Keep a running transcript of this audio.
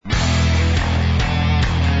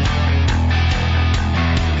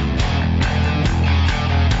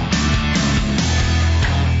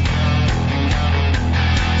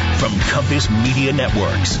Business Media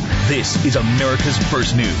Networks. This is America's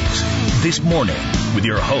First News. This morning with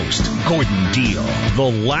your host, Gordon Deal.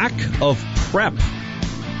 The lack of prep.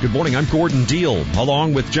 Good morning, I'm Gordon Deal,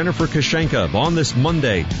 along with Jennifer Kashenka on this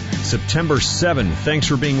Monday, September 7th. Thanks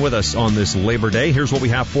for being with us on this Labor Day. Here's what we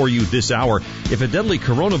have for you this hour. If a deadly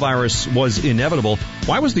coronavirus was inevitable,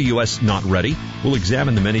 why was the U.S. not ready? We'll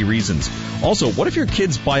examine the many reasons. Also, what if your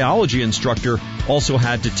kid's biology instructor also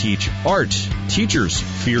had to teach art? Teachers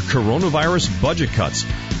fear coronavirus budget cuts.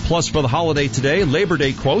 Plus, for the holiday today, Labor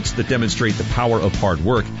Day quotes that demonstrate the power of hard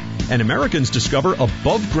work. And Americans discover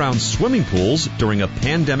above-ground swimming pools during a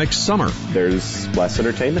pandemic summer. There's less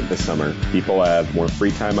entertainment this summer. People have more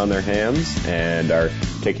free time on their hands and are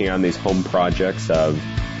taking on these home projects of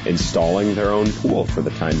installing their own pool for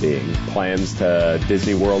the time being. Plans to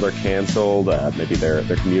Disney World are canceled. Maybe their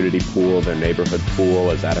community pool, their neighborhood pool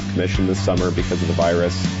is out of commission this summer because of the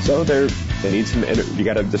virus. So they need some, you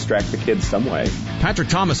got to distract the kids some way. Patrick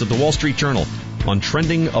Thomas of the Wall Street Journal on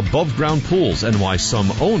trending above-ground pools and why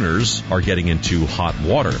some owners are getting into hot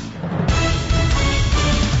water.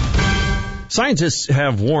 Scientists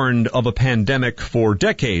have warned of a pandemic for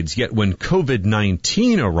decades, yet when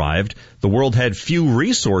COVID-19 arrived, the world had few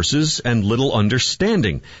resources and little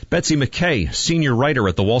understanding. Betsy McKay, senior writer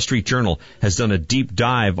at the Wall Street Journal, has done a deep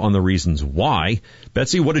dive on the reasons why.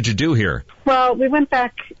 Betsy, what did you do here? Well, we went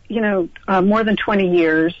back, more than 20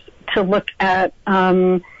 years to look at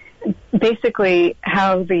basically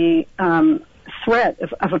how the threat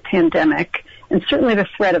of a pandemic, and certainly the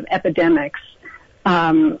threat of epidemics,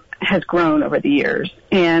 has grown over the years.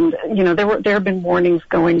 And, there have been warnings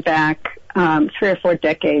going back 3 or 4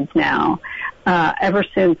 decades now, ever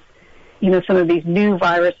since, some of these new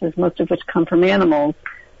viruses, most of which come from animals,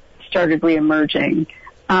 started reemerging.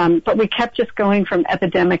 But we kept just going from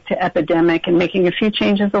epidemic to epidemic and making a few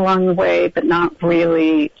changes along the way, but not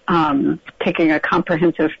really taking a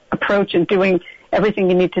comprehensive approach and doing everything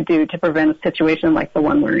you need to do to prevent a situation like the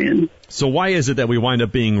one we're in. So why is it that we wind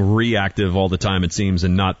up being reactive all the time, it seems,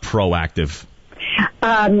 and not proactive?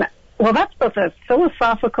 Well, that's both a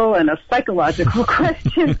philosophical and a psychological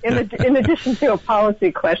question in addition to a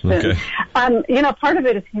policy question. Okay. Part of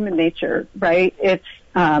it is human nature, right? It's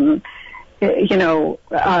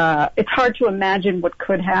it's hard to imagine what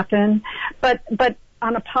could happen, but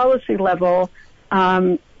on a policy level,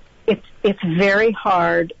 it's very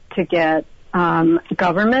hard to get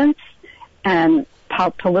governments and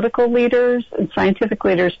political leaders and scientific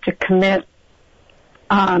leaders to commit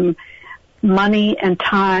money and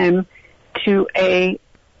time to a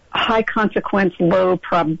high consequence, low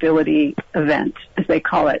probability event, as they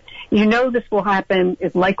call it. This will happen,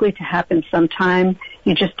 is likely to happen sometime.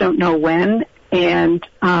 You just don't know when. And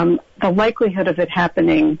the likelihood of it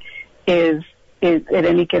happening is at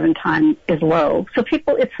any given time is low. So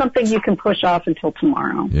it's something you can push off until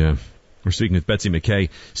tomorrow. Yeah. We're speaking with Betsy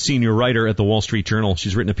McKay, senior writer at the Wall Street Journal.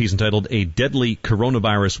 She's written a piece entitled, "A Deadly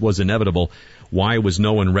Coronavirus Was Inevitable. Why Was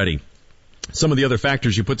No One Ready?" Some of the other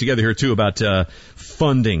factors you put together here, too, about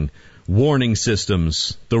funding, warning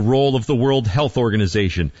systems, the role of the World Health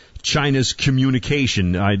Organization, China's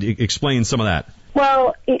communication. Explain some of that.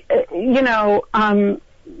 Well,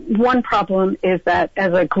 one problem is that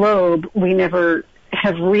as a globe, we never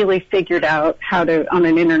have really figured out how to, on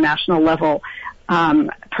an international level,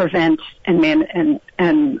 prevent and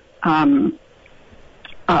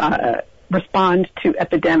respond to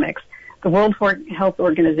epidemics. The World Health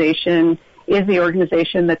Organization is the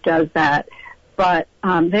organization that does that, but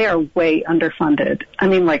they are way underfunded. I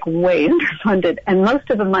mean, way underfunded. And most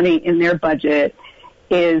of the money in their budget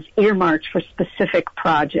is earmarked for specific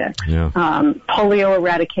projects. Yeah. Polio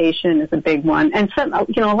eradication is a big one. And some, a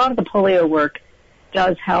lot of the polio work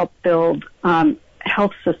does help build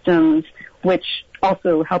health systems, which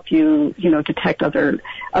also help you, detect other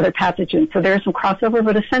pathogens. So there's some crossover,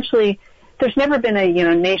 but essentially there's never been a,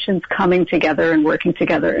 nations coming together and working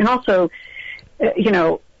together. And also,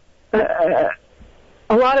 a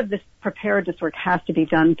lot of this preparedness work has to be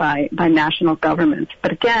done by national governments.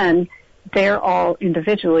 But again, they're all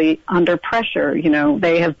individually under pressure.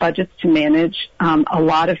 They have budgets to manage, a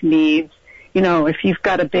lot of needs. If you've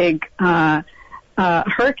got a big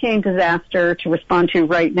hurricane disaster to respond to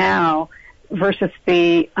right now versus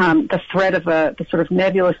the threat of the sort of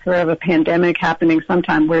nebulous threat of a pandemic happening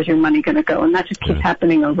sometime, where's your money going to go? And that just keeps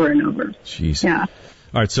happening over and over. Jeez. Yeah.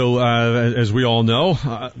 All right, so as we all know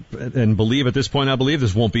and believe at this point, I believe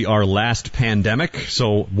this won't be our last pandemic.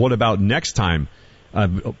 So what about next time?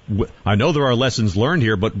 I know there are lessons learned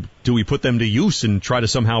here, but do we put them to use and try to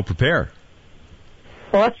somehow prepare?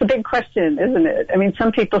 Well, that's the big question, isn't it? I mean,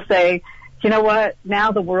 some people say, you know what?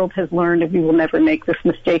 Now the world has learned and we will never make this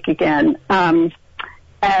mistake again.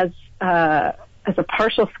 As a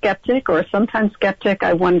partial skeptic or a sometimes skeptic,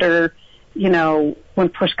 I wonder, when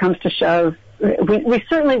push comes to shove, we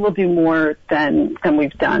certainly will do more than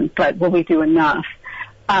we've done, but will we do enough?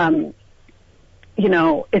 It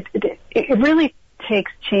really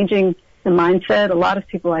takes changing the mindset. A lot of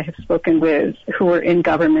people I have spoken with who are in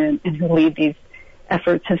government and who lead these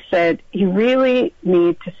efforts have said you really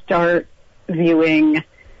need to start viewing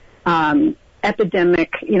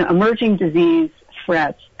epidemic, emerging disease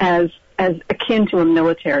threats as akin to a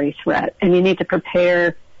military threat, and you need to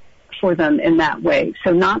prepare for them in that way.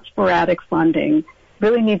 So not sporadic funding.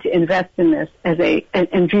 Really need to invest in this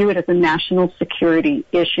and view it as a national security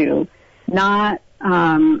issue, not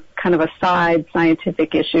kind of a side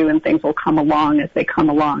scientific issue and things will come along as they come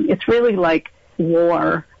along. It's really like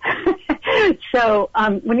war. So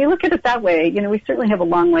when you look at it that way, we certainly have a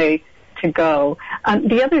long way to go.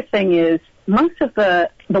 The other thing is most of the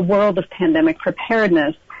world of pandemic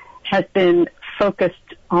preparedness has been focused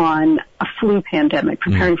on a flu pandemic,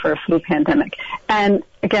 preparing for a flu pandemic. And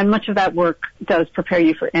again, much of that work does prepare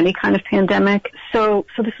you for any kind of pandemic. So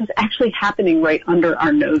this is actually happening right under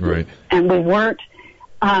our noses. Right. And we weren't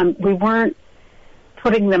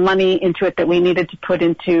putting the money into it that we needed to put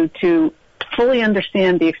into to fully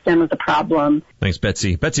understand the extent of the problem. Thanks,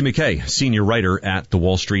 Betsy. Betsy McKay, senior writer at the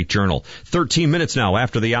Wall Street Journal. 13 minutes now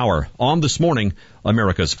after the hour on This Morning,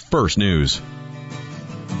 America's First News.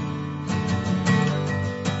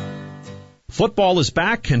 Football is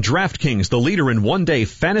back, and DraftKings, the leader in one-day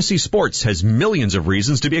fantasy sports, has millions of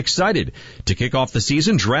reasons to be excited. To kick off the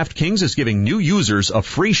season, DraftKings is giving new users a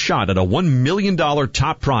free shot at a $1 million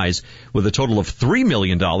top prize, with a total of $3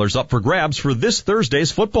 million up for grabs for this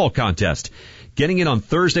Thursday's football contest. Getting in on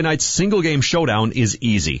Thursday night's single-game showdown is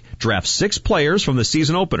easy. Draft 6 players from the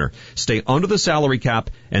season opener, stay under the salary cap,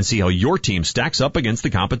 and see how your team stacks up against the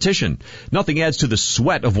competition. Nothing adds to the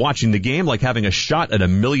sweat of watching the game like having a shot at a $1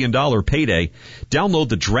 million payday. Download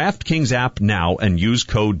the DraftKings app now and use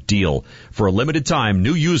code DEAL. For a limited time,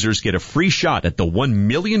 new users get a free shot at the $1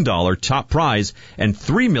 million top prize and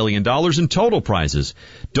 $3 million in total prizes.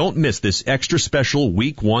 Don't miss this extra special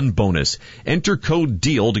Week 1 bonus. Enter code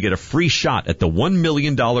DEAL to get a free shot at the $1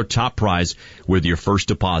 million top prize with your first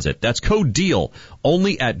deposit. That's code DEAL,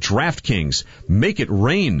 only at DraftKings. Make it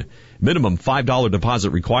rain. Minimum $5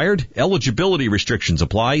 deposit required. Eligibility restrictions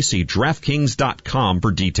apply. See DraftKings.com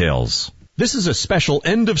for details. This is a special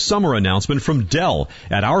end-of-summer announcement from Dell.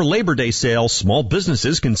 At our Labor Day sale, small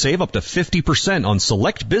businesses can save up to 50% on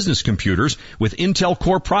select business computers with Intel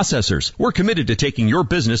Core processors. We're committed to taking your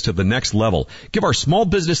business to the next level. Give our small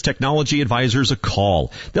business technology advisors a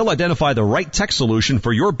call. They'll identify the right tech solution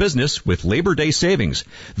for your business with Labor Day savings.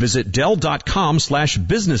 Visit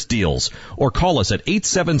Dell.com/business deals or call us at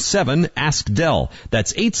 877-ASK-DELL.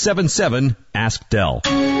 That's 877-ASK-DELL.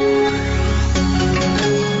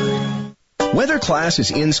 Whether class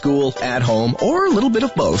is in school, at home, or a little bit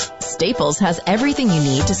of both, Staples has everything you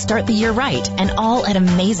need to start the year right, and all at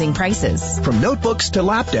amazing prices. From notebooks to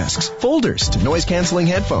lap desks, folders to noise-canceling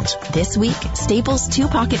headphones. This week, Staples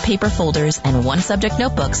 2-pocket paper folders and 1-subject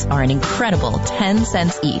notebooks are an incredible 10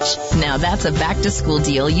 cents each. Now that's a back-to-school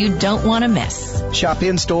deal you don't want to miss. Shop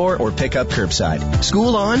in-store or pick up curbside.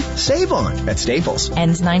 School on, save on at Staples.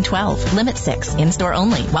 Ends 9/12. Limit 6. In-store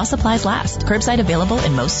only. While supplies last. Curbside available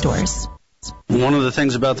in most stores. One of the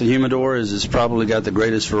things about the humidor is it's probably got the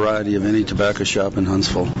greatest variety of any tobacco shop in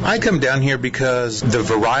Huntsville. I come down here because the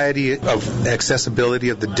variety of accessibility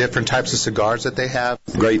of the different types of cigars that they have.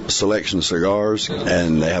 Great selection of cigars,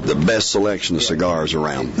 and they have the best selection of cigars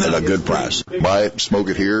around at a good price. Buy it, smoke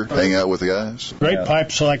it here, hang out with the guys. Great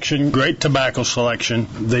pipe selection, great tobacco selection.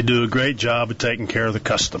 They do a great job of taking care of the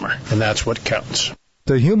customer, and that's what counts.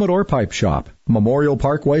 The Humidor Pipe Shop, Memorial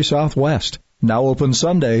Parkway Southwest. Now open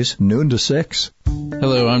Sundays, noon to 6.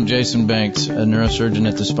 Hello, I'm Jason Banks, a neurosurgeon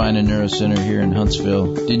at the Spine and Neuro Center here in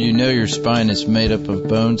Huntsville. Did you know your spine is made up of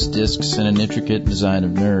bones, discs, and an intricate design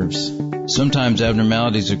of nerves? Sometimes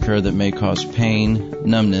abnormalities occur that may cause pain,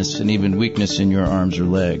 numbness, and even weakness in your arms or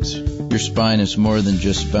legs. Your spine is more than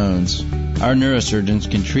just bones. Our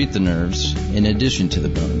neurosurgeons can treat the nerves in addition to the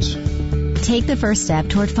bones. Take the first step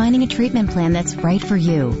toward finding a treatment plan that's right for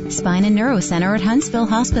you. Spine and Neuro Center at Huntsville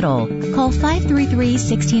Hospital. Call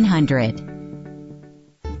 533-1600.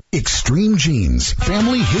 Extreme Genes,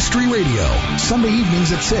 Family History Radio. Sunday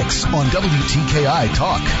evenings at 6 on WTKI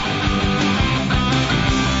Talk.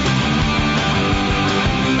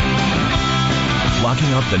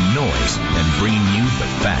 Blocking out the noise and bringing you the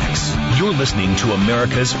facts. You're listening to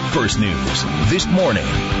America's First News. This Morning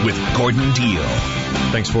with Gordon Deal.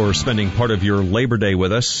 Thanks for spending part of your Labor Day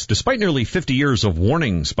with us. Despite nearly 50 years of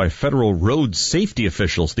warnings by federal road safety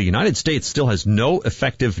officials, the United States still has no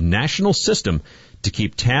effective national system to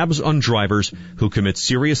keep tabs on drivers who commit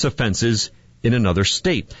serious offenses in another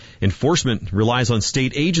state. Enforcement relies on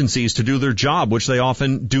state agencies to do their job, which they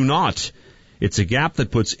often do not. It's a gap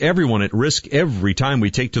that puts everyone at risk every time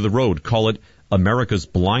we take to the road. Call it America's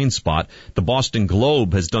blind spot. The Boston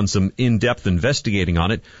Globe has done some in-depth investigating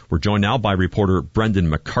on it. We're joined now by reporter Brendan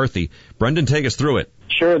McCarthy. Brendan, take us through it.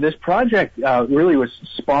 Sure. This project really was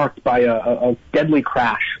sparked by a deadly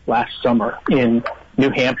crash last summer in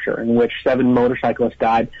New Hampshire, in which 7 motorcyclists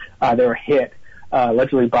died. They were hit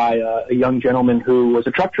allegedly by a young gentleman who was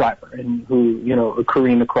a truck driver and who, allegedly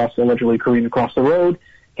careened across the road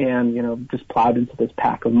and, just plowed into this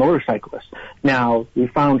pack of motorcyclists. Now, we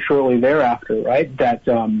found shortly thereafter, right, that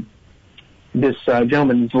this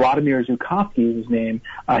gentleman, Vladimir Zhukovsky is his name,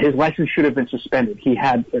 his license should have been suspended. He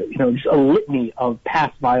had, just a litany of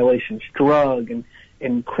past violations, drug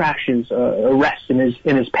and crashes, arrests in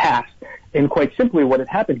his past. And quite simply, what had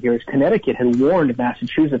happened here is Connecticut had warned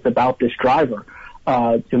Massachusetts about this driver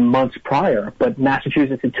months prior, but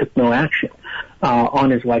Massachusetts had took no action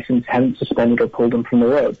on his license, hadn't suspended or pulled him from the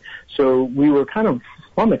road. So we were kind of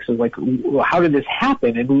flummoxed of like, how did this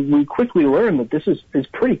happen? And we quickly learned that this is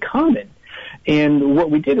pretty common. And what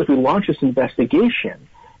we did is we launched this investigation,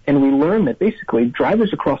 and we learned that basically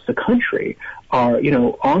drivers across the country are,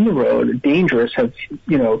 on the road, dangerous, have,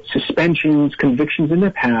 suspensions, convictions in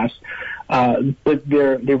their past, but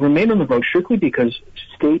they remain on the road strictly because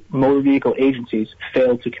state motor vehicle agencies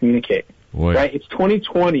failed to communicate. Boy. Right? It's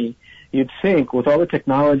 2020. You'd think with all the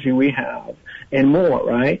technology we have and more,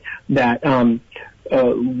 right, that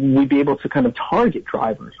we'd be able to kind of target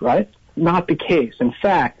drivers, right? Not the case. In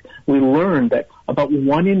fact, we learned that about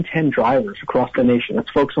 1 in 10 drivers across the nation,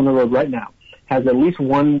 that's folks on the road right now, has at least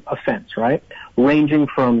one offense, right? Ranging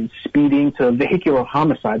from speeding to vehicular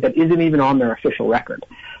homicide that isn't even on their official record.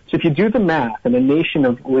 So if you do the math, in a nation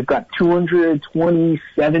of, we've got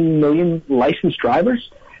 227 million licensed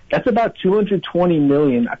drivers, that's about 220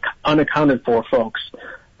 million unaccounted for folks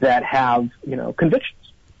that have,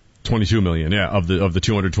 convictions. 22 million, yeah, of the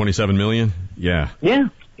 227 million? Yeah. Yeah,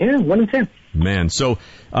 1 in 10. Man, so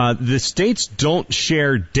the states don't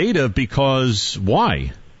share data because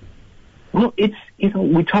why? Well, it's,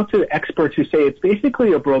 we talk to experts who say it's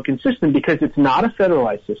basically a broken system because it's not a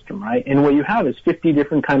federalized system, right? And what you have is 50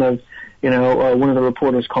 different kind of, one of the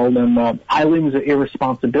reporters called them islands of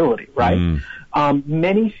irresponsibility, right?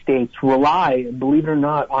 Many states rely, believe it or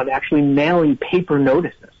not, on actually mailing paper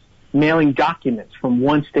notices, mailing documents from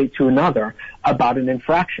one state to another about an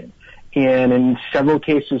infraction. And in several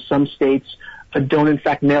cases, some states don't in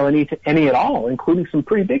fact mail any at all, including some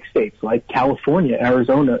pretty big states like California,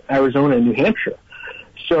 Arizona, and New Hampshire.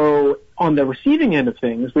 So on the receiving end of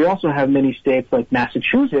things, we also have many states like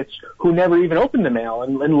Massachusetts who never even opened the mail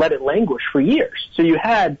and let it languish for years. So you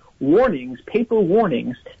had warnings, paper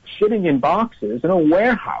warnings, sitting in boxes in a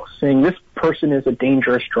warehouse saying this person is a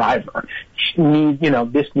dangerous driver.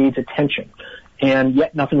 This needs attention. And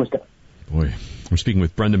yet nothing was done. Boy, we're speaking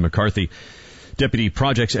with Brendan McCarthy, Deputy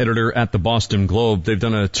Projects Editor at the Boston Globe. They've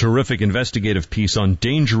done a terrific investigative piece on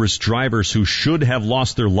dangerous drivers who should have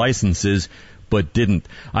lost their licenses but didn't.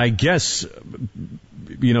 I guess,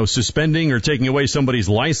 suspending or taking away somebody's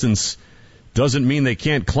license doesn't mean they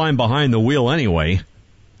can't climb behind the wheel anyway.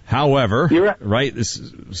 However, you're right, this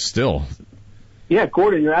is still... Yeah,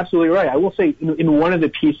 Gordon, you're absolutely right. I will say in one of the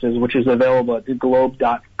pieces, which is available at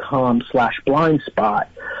theglobe.com/blindspot,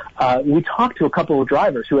 we talked to a couple of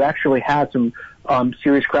drivers who actually had some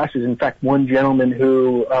serious crashes. In fact, one gentleman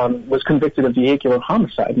who was convicted of vehicular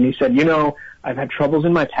homicide, and he said, I've had troubles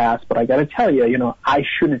in my past, but I got to tell you, I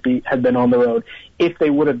shouldn't have been on the road. If they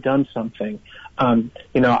would have done something,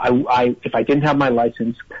 if I didn't have my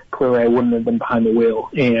license, clearly I wouldn't have been behind the wheel.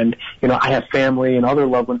 And, I have family and other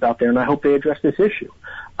loved ones out there, and I hope they address this issue.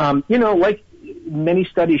 Like many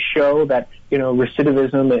studies show that,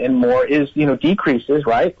 recidivism and more is, decreases,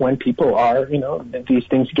 right, when people are, these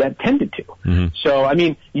things get tended to. Mm-hmm. So,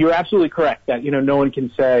 you're absolutely correct that, no one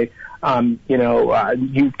can say,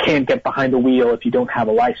 you can't get behind the wheel if you don't have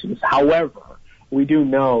a license. However, we do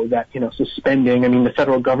know that, suspending, the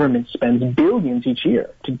federal government spends billions each year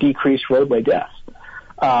to decrease roadway deaths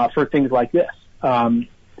for things like this.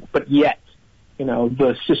 But yet,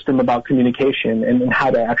 the system about communication and how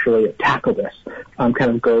to actually tackle this kind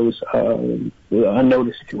of goes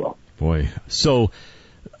unnoticed, if you will. Boy. So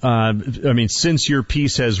since your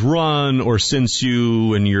piece has run, or since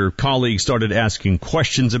you and your colleagues started asking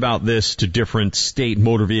questions about this to different state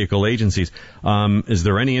motor vehicle agencies, is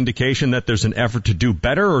there any indication that there's an effort to do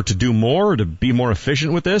better or to do more or to be more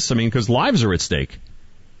efficient with this? Because lives are at stake.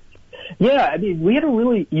 Yeah, we had a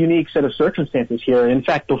really unique set of circumstances here. In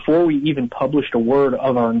fact, before we even published a word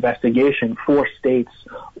of our investigation, 4 states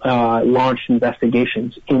launched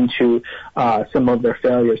investigations into some of their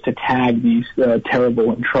failures to tag these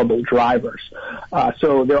terrible and troubled drivers.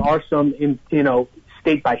 So there are some,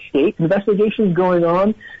 state-by-state investigations going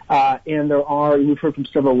on, and we've heard from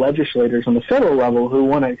several legislators on the federal level who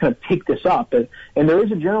want to kind of take this up. And there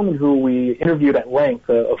is a gentleman who we interviewed at length,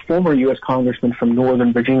 a former U.S. congressman from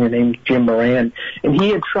Northern Virginia named Jim Moran, and he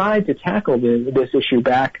had tried to tackle this issue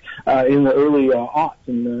back in the early aughts,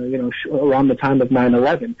 and around the time of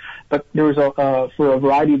 9/11. But there was for a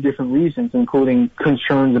variety of different reasons, including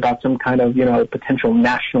concerns about some kind of potential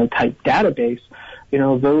national type database.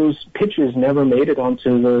 Those pitches never made it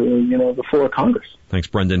onto the floor of Congress. Thanks,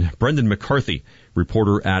 Brendan. Brendan McCarthy,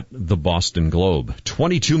 reporter at the Boston Globe.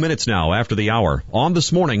 22 minutes now after the hour. On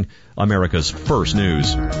This Morning, America's First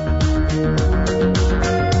News.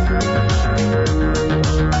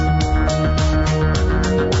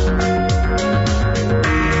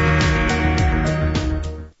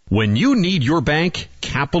 When you need your bank,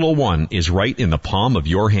 Capital One is right in the palm of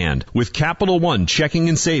your hand. With Capital One checking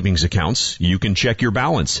and savings accounts, you can check your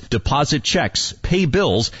balance, deposit checks, pay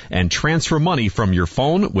bills, and transfer money from your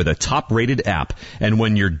phone with a top-rated app. And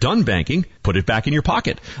when you're done banking, put it back in your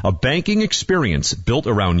pocket. A banking experience built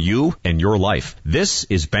around you and your life. This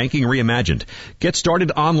is Banking Reimagined. Get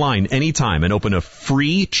started online anytime and open a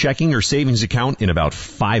free checking or savings account in about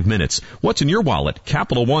 5 minutes. What's in your wallet?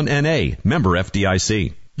 Capital One N.A., member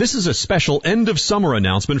FDIC. This is a special end-of-summer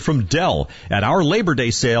announcement from Dell. At our Labor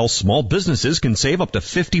Day sale, small businesses can save up to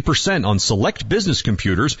 50% on select business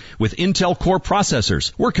computers with Intel Core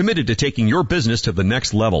processors. We're committed to taking your business to the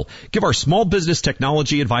next level. Give our small business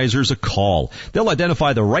technology advisors a call. They'll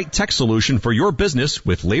identify the right tech solution for your business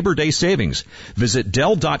with Labor Day savings. Visit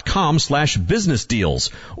Dell.com/business deals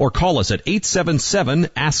or call us at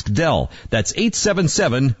 877-ASK-DELL. That's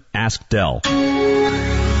 877-ASK-DELL.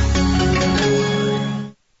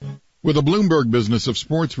 With a Bloomberg Business of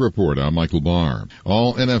Sports report, I'm Michael Barr.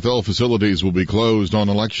 All NFL facilities will be closed on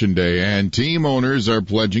Election Day, and team owners are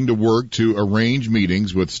pledging to work to arrange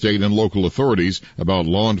meetings with state and local authorities about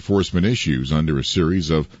law enforcement issues under a series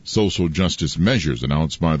of social justice measures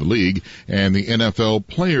announced by the league and the NFL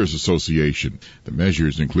Players Association. The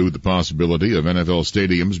measures include the possibility of NFL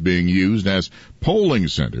stadiums being used as polling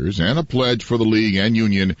centers and a pledge for the league and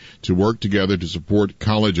union to work together to support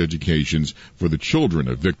college educations for the children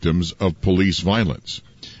of victims of police violence.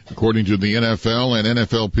 According to the NFL and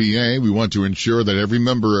NFLPA, we want to ensure that every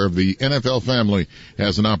member of the NFL family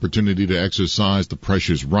has an opportunity to exercise the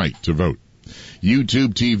precious right to vote.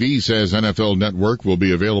 YouTube TV says NFL Network will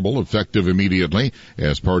be available effective immediately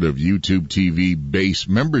as part of YouTube TV base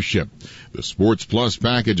membership. The Sports Plus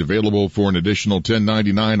package, available for an additional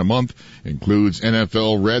 $10.99 a month, includes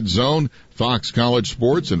NFL Red Zone, Fox College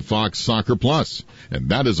Sports, and Fox Soccer Plus. And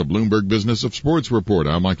that is a Bloomberg Business of Sports report.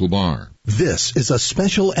 I'm Michael Barr. This is a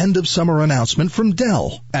special end-of-summer announcement from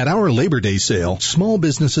Dell. At our Labor Day sale, small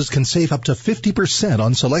businesses can save up to 50%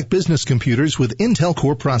 on select business computers with Intel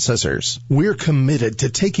Core processors. We're committed to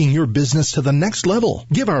taking your business to the next level.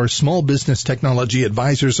 Give our small business technology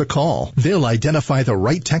advisors a call. They'll identify the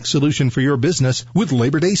right tech solution for your business with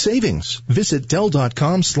Labor Day savings. Visit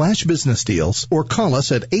Dell.com/business deals or call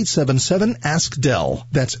us at 877-ASK-DELL.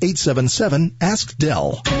 That's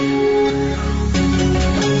 877-ASK-DELL.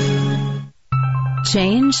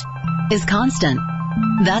 Change is constant.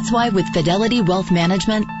 That's why with Fidelity Wealth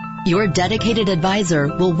Management, your dedicated advisor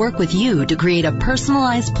will work with you to create a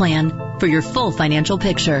personalized plan for your full financial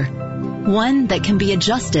picture. One that can be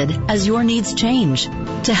adjusted as your needs change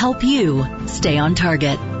to help you stay on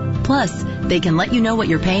target. Plus, they can let you know what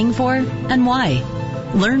you're paying for and why.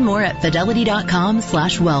 Learn more at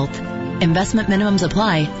fidelity.com/wealth. Investment minimums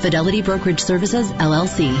apply. Fidelity Brokerage Services,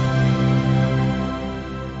 LLC.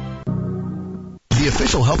 The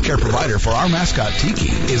official healthcare provider for our mascot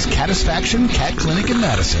Tiki is Catisfaction Cat Clinic in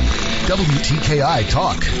Madison. WTKI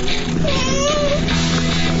Talk.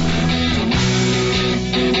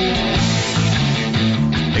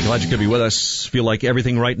 Hey, glad you could be with us. Feel like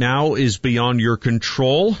everything right now is beyond your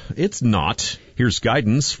control? It's not. Here's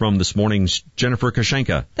guidance from this morning's Jennifer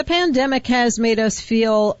Kashenka. The pandemic has made us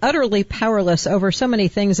feel utterly powerless over so many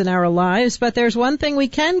things in our lives, but there's one thing we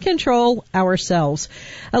can control: ourselves.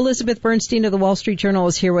 Elizabeth Bernstein of the Wall Street Journal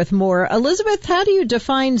is here with more. Elizabeth, how do you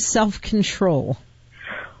define self-control?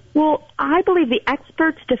 Well, I believe the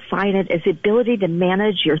experts define it as the ability to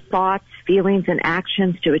manage your thoughts, feelings, and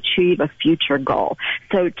actions to achieve a future goal.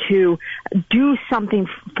 So to do something,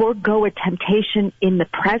 forego a temptation in the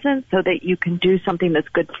present so that you can do something that's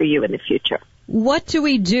good for you in the future. What do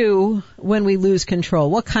we do when we lose control?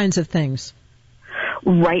 What kinds of things?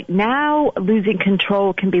 Right now, losing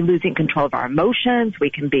control can be losing control of our emotions. We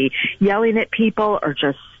can be yelling at people or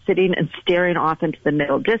just sitting and staring off into the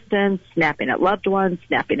middle distance, snapping at loved ones,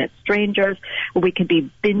 snapping at strangers. We could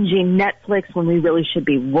be binging Netflix when we really should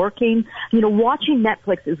be working. Watching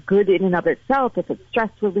Netflix is good in and of itself. If it's stress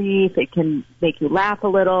relief, it can make you laugh a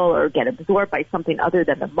little or get absorbed by something other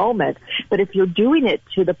than the moment. But if you're doing it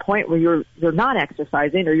to the point where you're not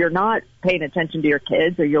exercising or you're not paying attention to your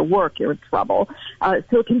kids or your work, you're in trouble.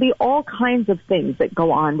 So it can be all kinds of things that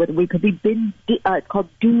go on. We could be it's called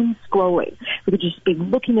doom scrolling. We could just be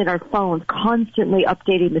looking at our phones, constantly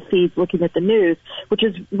updating the feeds, looking at the news, which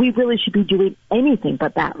is, we really should be doing anything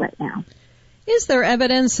but that right now. Is there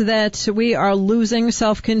evidence that we are losing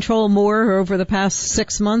self-control more over the past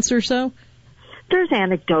 6 months or so? There's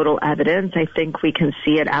anecdotal evidence. I think we can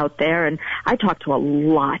see it out there. And I talk to a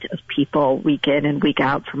lot of people week in and week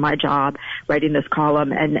out for my job writing this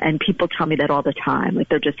column. And people tell me that all the time. Like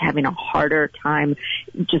they're just having a harder time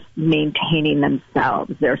just maintaining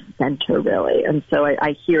themselves, their center really. And so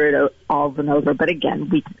I hear it all and over. But again,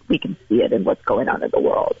 we can see it in what's going on in the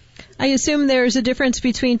world. I assume there's a difference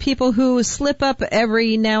between people who slip up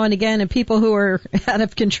every now and again and people who are out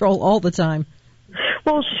of control all the time.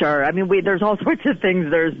 Well, sure. I mean, there's all sorts of things.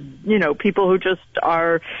 There's, people who just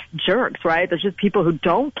are jerks, right? There's just people who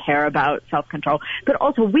don't care about self-control. But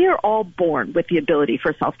also, we are all born with the ability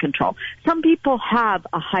for self-control. Some people have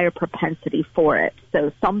a higher propensity for it.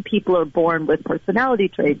 So some people are born with personality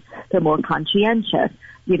traits. They're more conscientious.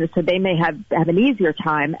 So they may have an easier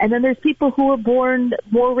time. And then there's people who are born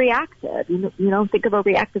more reactive. Think of a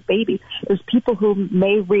reactive baby. There's people who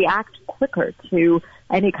may react quicker to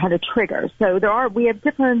any kind of trigger. So we have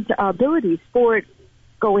different abilities for it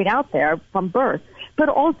going out there from birth. But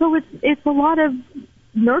also it's a lot of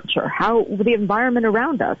nurture, the environment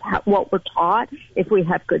around us, what we're taught, if we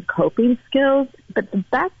have good coping skills. But the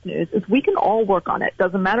best news is we can all work on it.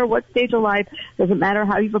 Doesn't matter what stage of life, doesn't matter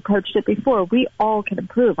how you've approached it before. We all can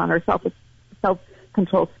improve on our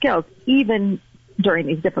self-control skills, even during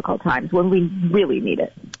these difficult times when we really need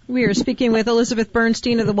it. We are speaking with Elizabeth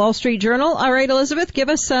Bernstein of the Wall Street Journal. All right, Elizabeth, give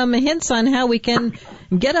us some hints on how we can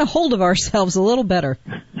get a hold of ourselves a little better.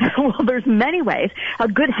 Well, there's many ways.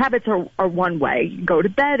 Good habits are one way. Go to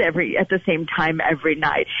bed at the same time every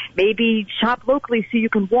night. Maybe shop locally so you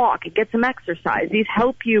can walk and get some exercise. These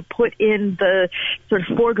help you put in the sort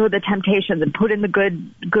of forego the temptations and put in the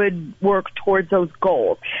good work towards those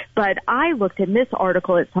goals. But I looked in this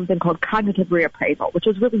article at something called cognitive reappraisal, which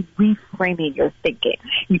is really reframing your thinking.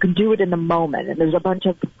 You can do it in the moment, and there's a bunch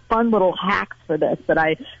of fun little hacks for this that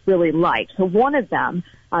I really like. So one of them,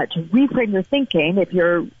 to reframe your thinking, if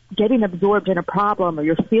you're getting absorbed in a problem or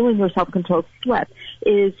you're feeling your self-control slip,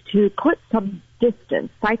 is to put some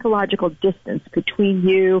distance, psychological distance between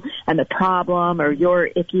you and the problem or your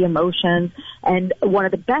icky emotions. And one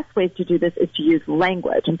of the best ways to do this is to use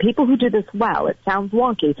language. And people who do this well, it sounds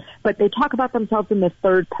wonky, but they talk about themselves in the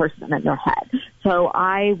third person in their head. So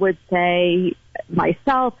I would say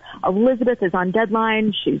myself, Elizabeth is on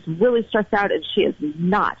deadline. She's really stressed out and she is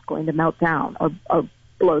not going to melt down or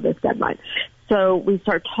blow this deadline. So we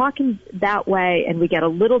start talking that way and we get a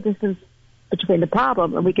little distance between the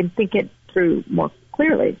problem and we can think it through more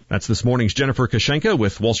clearly. That's this morning's Jennifer Kashenka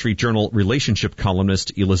with Wall Street Journal relationship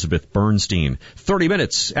columnist Elizabeth Bernstein. 30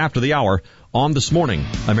 minutes after the hour on This Morning,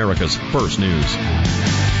 America's First News.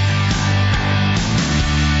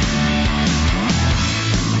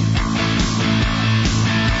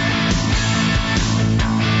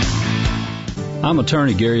 I'm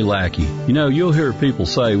attorney Gary Lackey. You'll hear people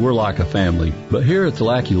say we're like a family, but here at the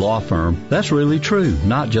Lackey Law Firm, that's really true,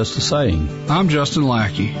 not just a saying. I'm Justin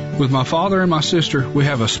Lackey. With my father and my sister, we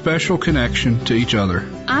have a special connection to each other.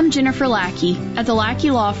 I'm Jennifer Lackey. At the Lackey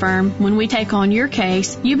Law Firm, when we take on your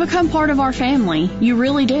case, you become part of our family. You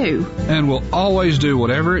really do. And we'll always do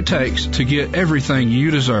whatever it takes to get everything you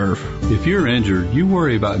deserve. If you're injured, you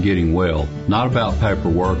worry about getting well, not about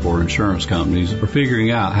paperwork or insurance companies or figuring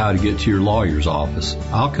out how to get to your lawyer's office.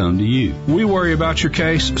 I'll come to you. We worry about your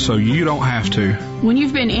case so you don't have to. When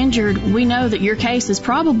you've been injured, we know that your case is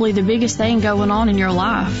probably the biggest thing going on in your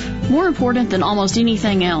life. More important than almost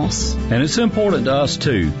anything else. And it's important to us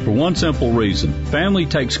too, for one simple reason. Family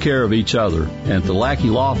takes care of each other, and at the Lackey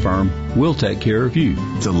Law Firm, we'll take care of you.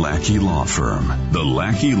 The Lackey Law Firm. The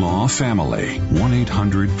Lackey Law Family.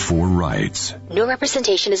 1-800-4 rights. No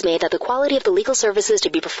representation is made that the quality of the legal services to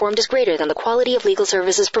be performed is greater than the quality of legal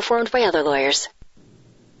services performed by other lawyers.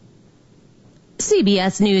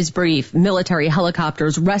 CBS News Brief. Military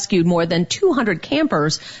helicopters rescued more than 200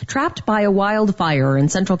 campers trapped by a wildfire in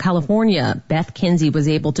Central California. Beth Kinsey was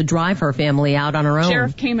able to drive her family out on her own.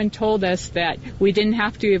 Sheriff came and told us that we didn't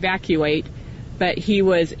have to evacuate, but he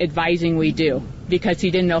was advising we do because he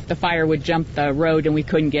didn't know if the fire would jump the road and we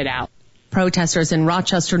couldn't get out. Protesters in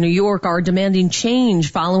Rochester, New York are demanding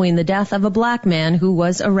change following the death of a black man who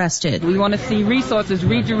was arrested. We want to see resources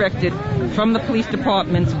redirected from the police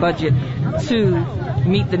department's budget to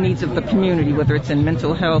meet the needs of the community, whether it's in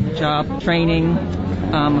mental health, job training,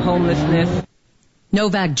 homelessness.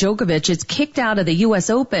 Novak Djokovic is kicked out of the U.S.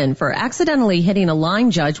 Open for accidentally hitting a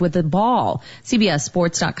line judge with a ball.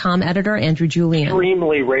 CBSSports.com editor Andrew Julian.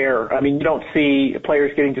 Extremely rare. I mean, you don't see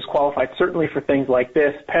players getting disqualified, certainly for things like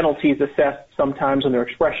this. Penalties assessed sometimes when they're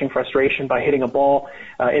expressing frustration by hitting a ball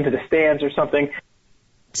into the stands or something.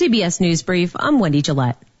 CBS News Brief, I'm Wendy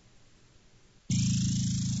Gillette.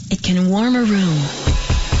 It can warm a room.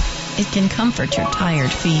 It can comfort your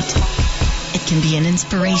tired feet. It can be an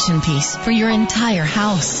inspiration piece for your entire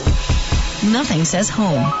house. Nothing says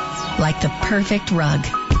home like the perfect rug.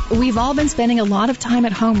 We've all been spending a lot of time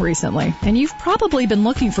at home recently, and you've probably been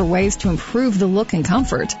looking for ways to improve the look and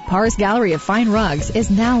comfort. Parr's Gallery of Fine Rugs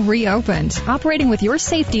is now reopened. Operating with your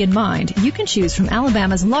safety in mind, you can choose from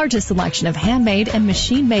Alabama's largest selection of handmade and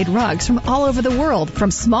machine-made rugs from all over the world,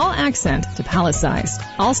 from small accent to palace-sized.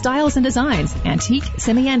 All styles and designs, antique,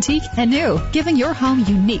 semi-antique, and new, giving your home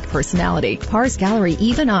unique personality. Parr's Gallery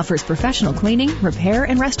even offers professional cleaning, repair,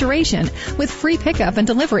 and restoration with free pickup and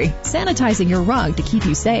delivery, sanitizing your rug to keep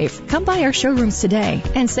you safe. Come by our showrooms today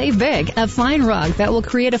and save big. A fine rug that will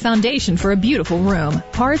create a foundation for a beautiful room.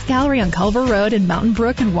 Parr's Gallery on Culver Road in Mountain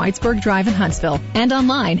Brook and Whitesburg Drive in Huntsville. And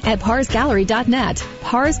online at parsgallery.net.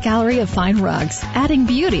 Parr's Gallery of Fine Rugs, adding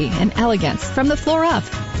beauty and elegance from the floor up.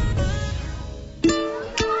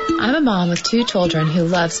 I'm a mom with 2 children who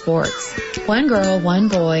love sports. 1 girl, 1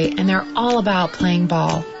 boy, and they're all about playing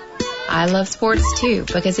ball. I love sports too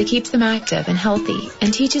because it keeps them active and healthy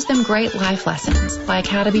and teaches them great life lessons like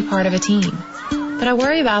how to be part of a team. But I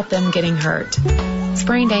worry about them getting hurt.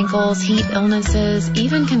 Sprained ankles, heat illnesses,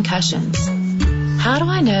 even concussions. How do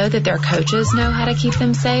I know that their coaches know how to keep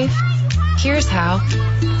them safe? Here's how.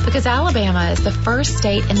 Because Alabama is the first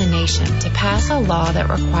state in the nation to pass a law that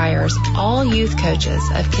requires all youth coaches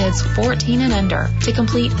of kids 14 and under to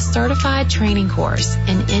complete a certified training course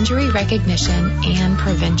in injury recognition and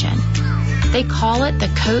prevention. They call it the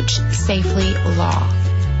Coach Safely Law.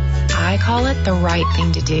 I call it the right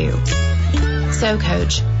thing to do. So,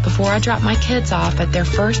 Coach, before I drop my kids off at their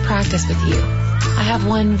first practice with you, I have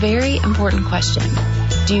one very important question.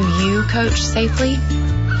 Do you coach safely?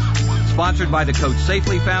 Sponsored by the Coach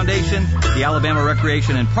Safely Foundation, the Alabama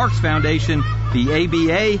Recreation and Parks Foundation, the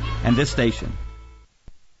ABA, and this station.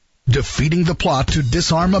 Defeating the plot to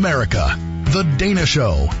disarm America. The Dana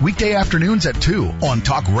Show, weekday afternoons at 2 on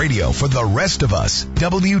Talk Radio for the rest of us.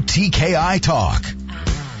 WTKI Talk.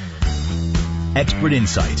 Expert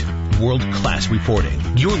insight, world-class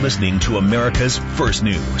reporting. You're listening to America's First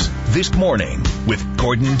News. This morning with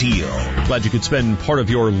Gordon Deal. Glad you could spend part of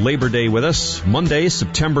your Labor Day with us. Monday,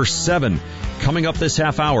 September 7. Coming up this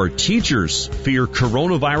half hour, teachers fear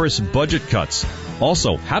coronavirus budget cuts.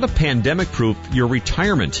 Also, how to pandemic-proof your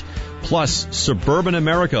retirement. Plus, suburban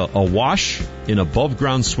America awash in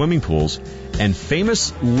above-ground swimming pools. And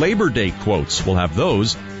famous Labor Day quotes. We'll have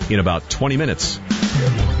those in about 20 minutes.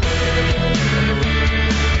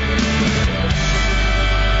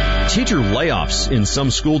 Teacher layoffs in some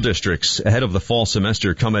school districts ahead of the fall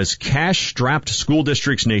semester come as cash-strapped school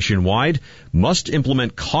districts nationwide must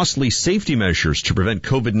implement costly safety measures to prevent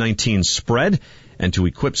COVID-19 spread and to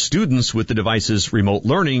equip students with the devices remote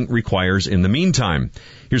learning requires in the meantime.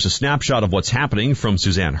 Here's a snapshot of what's happening from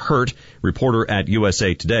Suzanne Hurt, reporter at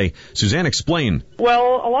USA Today. Suzanne, explain.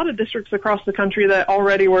 Well, a lot of districts across the country that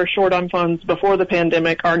already were short on funds before the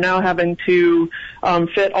pandemic are now having to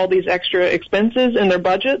fit all these extra expenses in their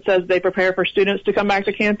budgets as they prepare for students to come back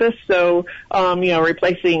to campus. So,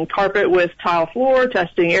 replacing carpet with tile floor,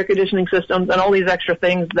 testing air conditioning systems, and all these extra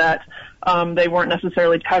things that they weren't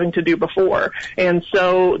necessarily having to do before. And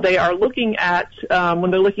so they are looking at,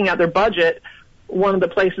 when they're looking at their budget, one of the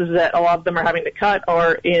places that a lot of them are having to cut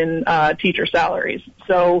are in teacher salaries.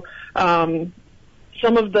 So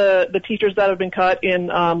some of the teachers that have been cut in,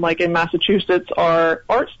 like in Massachusetts, are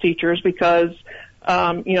arts teachers because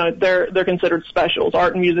they're considered specials.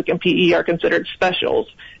 Art and music and PE are considered specials.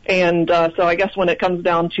 And so I guess when it comes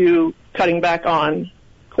down to cutting back on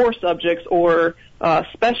core subjects or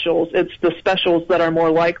specials. It's the specials that are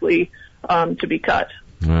more likely to be cut.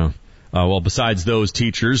 Well, besides those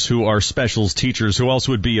teachers who are specials teachers, who else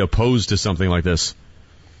would be opposed to something like this?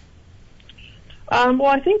 Well,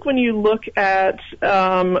 I think when you look at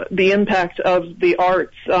the impact of the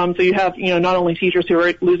arts, so you have, not only teachers who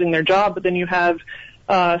are losing their job, but then you have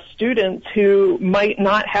students who might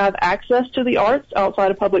not have access to the arts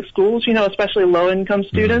outside of public schools, especially low-income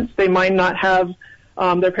students. They might not have,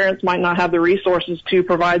 their parents might not have the resources to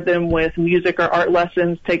provide them with music or art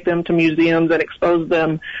lessons, take them to museums and expose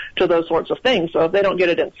them to those sorts of things. So if they don't get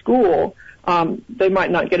it in school, they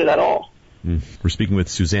might not get it at all. We're speaking with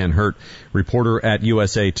Suzanne Hurt, reporter at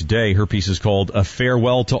USA Today. Her piece is called A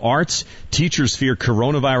Farewell to Arts. Teachers fear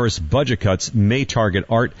coronavirus budget cuts may target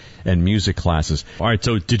art and music classes. All right,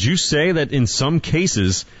 so did you say that in some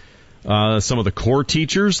cases, some of the core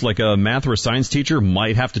teachers, like a math or a science teacher,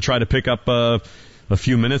 might have to try to pick up a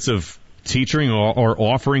few minutes of teaching or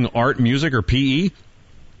offering art, music, or PE?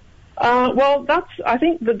 Well, I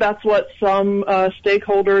think that's what some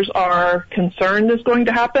stakeholders are concerned is going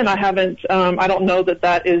to happen. I don't know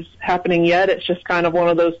that is happening yet. It's just kind of one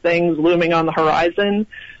of those things looming on the horizon,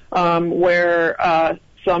 where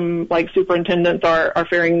some superintendents are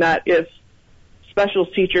fearing that if specials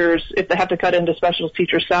teachers, if they have to cut into specials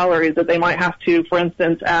teacher salaries, that they might have to, for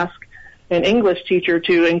instance, ask an English teacher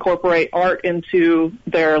to incorporate art into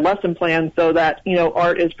their lesson plan so that,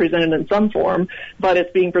 art is presented in some form, but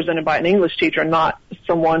it's being presented by an English teacher, not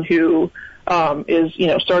someone who is,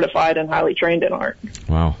 certified and highly trained in art.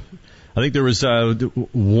 Wow. I think there was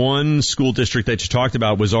one school district that you talked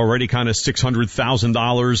about was already kind of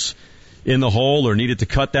 $600,000 in the hole or needed to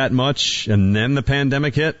cut that much, and then the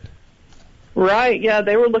pandemic hit? Right, yeah,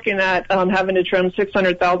 they were looking at having to trim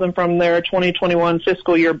 $600,000 from their 2021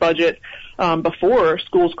 fiscal year budget before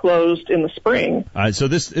schools closed in the spring. So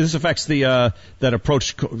this affects that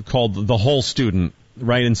approach called the whole student,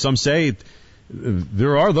 right? And some say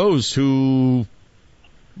there are those who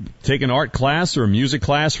take an art class or a music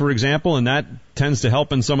class, for example, and that tends to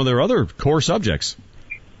help in some of their other core subjects.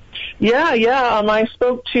 Yeah. I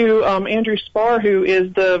spoke to Andrew Spar, who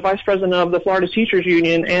is the vice president of the Florida Teachers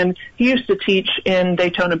Union, and he used to teach in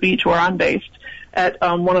Daytona Beach, where I'm based, at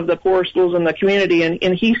one of the poorer schools in the community,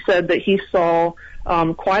 and he said that he saw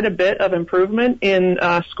quite a bit of improvement in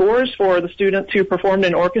scores for the students who performed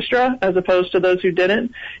in orchestra as opposed to those who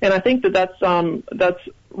didn't. And I think that's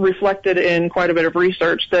reflected in quite a bit of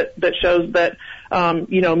research that shows that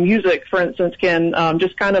music, for instance, can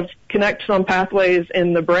just kind of connect some pathways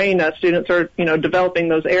in the brain as students are developing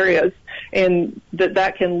those areas, and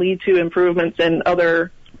that can lead to improvements in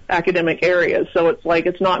other academic areas. So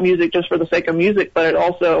it's not music just for the sake of music, but it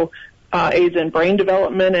also aids in brain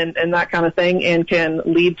development and that kind of thing, and can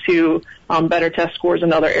lead to better test scores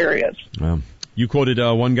in other areas. You quoted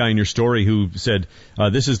one guy in your story who said,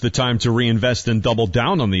 this is the time to reinvest and double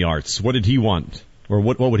down on the arts. What did he want? Or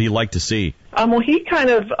what would he like to see? Well, he kind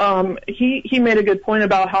of, he made a good point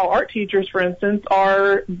about how art teachers, for instance,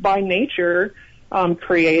 are by nature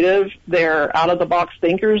creative. They're out-of-the-box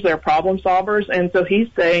thinkers. They're problem solvers. And so he's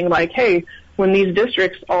saying, hey, when these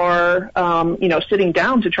districts are, sitting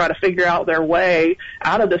down to try to figure out their way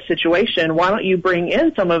out of this situation, why don't you bring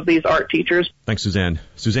in some of these art teachers? Thanks, Suzanne.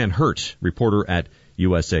 Suzanne Hurt, reporter at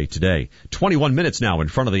USA Today. 21 minutes now in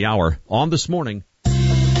front of the hour on This Morning.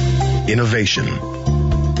 Innovation,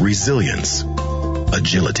 resilience,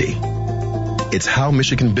 agility. It's how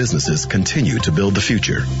Michigan businesses continue to build the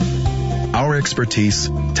future. Our expertise,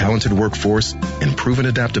 talented workforce, and proven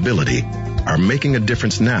adaptability are making a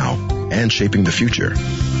difference now and shaping the future.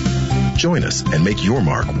 Join us and make your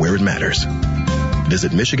mark where it matters.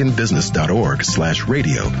 Visit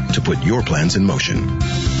michiganbusiness.org/radio to put your plans in motion.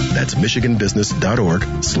 That's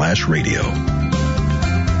michiganbusiness.org/radio.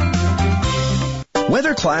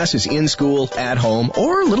 Whether class is in school, at home,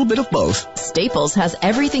 or a little bit of both, Staples has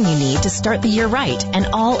everything you need to start the year right, and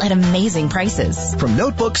all at amazing prices. From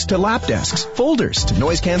notebooks to lap desks, folders to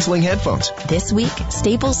noise-canceling headphones. This week,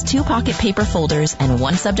 Staples 2-pocket paper folders and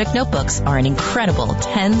 1-subject notebooks are an incredible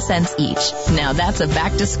 10 cents each. Now that's a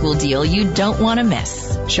back-to-school deal you don't want to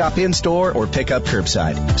miss. Shop in-store or pick up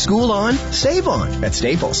curbside. School on, save on at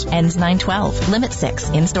Staples. Ends 9/12. Limit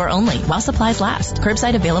 6. In-store only while supplies last.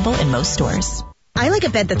 Curbside available in most stores. I like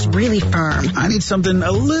a bed that's really firm. I need something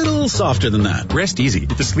a little softer than that. Rest easy.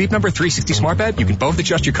 With the Sleep Number 360 smart bed, you can both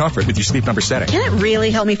adjust your comfort with your Sleep Number setting. Can it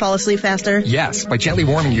really help me fall asleep faster? Yes, by gently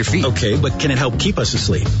warming your feet. Okay, but can it help keep us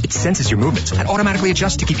asleep? It senses your movements and automatically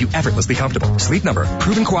adjusts to keep you effortlessly comfortable. Sleep Number.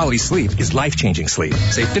 Proven quality sleep is life-changing sleep.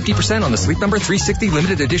 Save 50% on the Sleep Number 360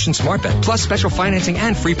 limited edition smart bed, plus special financing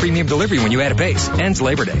and free premium delivery when you add a base. Ends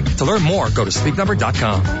Labor Day. To learn more, go to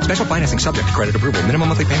sleepnumber.com. Special financing subject to credit approval. Minimum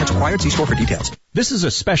monthly payments required. See store for details. This is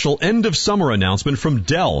a special end of summer announcement from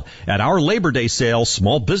Dell. At our Labor Day sale,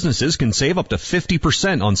 small businesses can save up to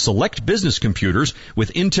 50% on select business computers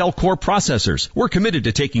with Intel Core processors. We're committed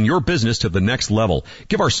to taking your business to the next level.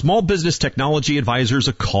 Give our small business technology advisors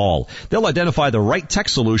a call. They'll identify the right tech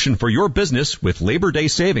solution for your business with Labor Day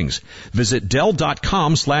savings. Visit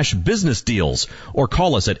Dell.com/business deals or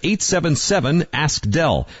call us at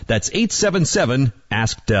 877-ASK-DELL. That's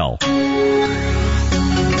 877-ASK-DELL.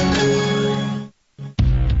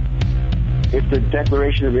 If the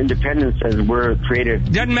Declaration of Independence says we're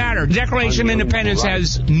created... Doesn't matter. The Declaration of Independence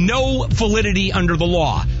has no validity under the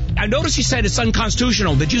law. I notice you said it's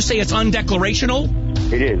unconstitutional. Did you say it's undeclarational?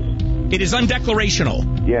 It is. It is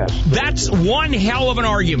undeclarational. Yes. That's one hell of an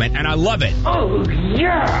argument, and I love it. Oh,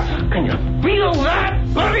 yeah. Can you feel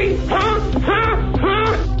that, buddy?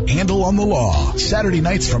 Handle on the Law, Saturday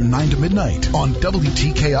nights from 9 to midnight on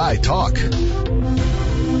WTKI Talk.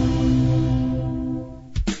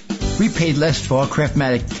 We paid less for our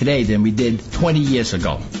Craftmatic today than we did 20 years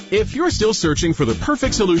ago. If you're still searching for the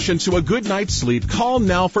perfect solution to a good night's sleep, call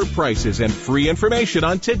now for prices and free information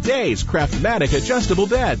on today's Craftmatic adjustable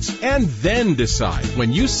beds. And then decide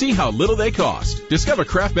when you see how little they cost. Discover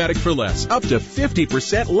Craftmatic for less, up to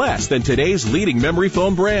 50% less than today's leading memory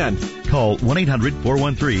foam brand. Call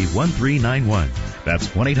 1-800-413-1391. That's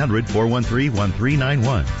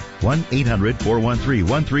 1-800-413-1391.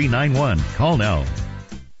 1-800-413-1391. Call now.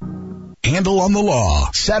 Handle on the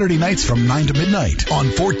Law, Saturday nights from 9 to midnight on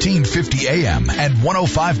 1450 AM and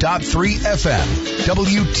 105.3 FM.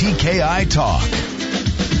 WTKI Talk.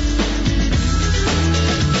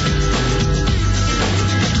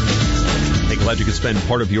 Hey, glad you could spend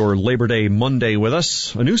part of your Labor Day Monday with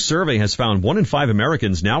us. A new survey has found 1 in 5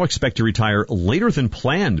 Americans now expect to retire later than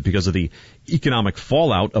planned because of the economic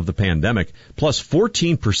fallout of the pandemic. Plus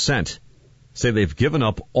 14% say they've given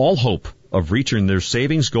up all hope of reaching their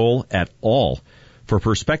savings goal at all. For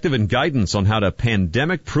perspective and guidance on how to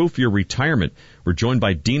pandemic-proof your retirement, we're joined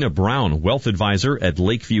by Dina Brown, wealth advisor at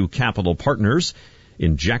Lakeview Capital Partners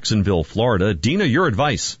in Jacksonville, Florida. Dina, your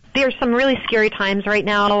advice. There's some really scary times right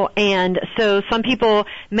now, and so some people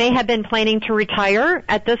may have been planning to retire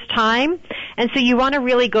at this time, and so you want to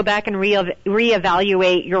really go back and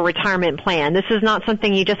reevaluate your retirement plan. This is not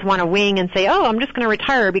something you just want to wing and say, oh, I'm just going to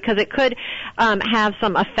retire, because it could have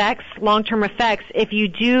some effects, long-term effects, if you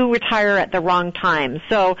do retire at the wrong time.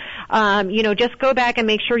 So, just go back and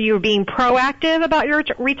make sure you're being proactive about your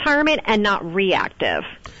retirement and not reactive.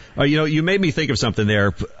 You made me think of something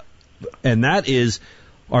there, and that is,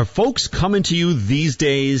 are folks coming to you these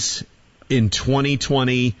days in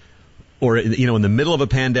 2020 or, in the middle of a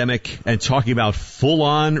pandemic and talking about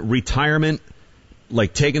full-on retirement,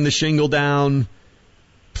 like taking the shingle down,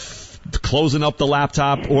 closing up the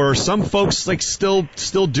laptop, or are some folks like still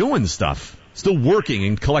doing stuff, still working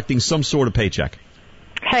and collecting some sort of paycheck?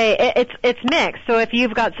 Hey, it's mixed. So if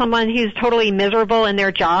you've got someone who's totally miserable in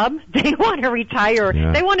their job, they want to retire.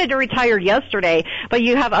 Yeah. They wanted to retire yesterday, but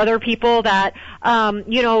you have other people that,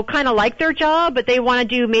 kind of like their job, but they want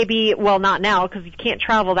to do not now because you can't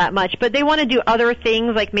travel that much, but they want to do other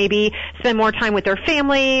things like maybe spend more time with their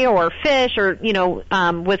family or fish or,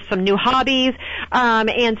 with some new hobbies.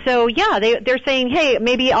 And so, they're saying, hey,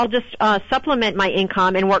 maybe I'll just supplement my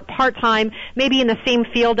income and work part-time, maybe in the same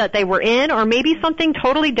field that they were in, or maybe something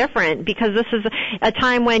totally different, because this is a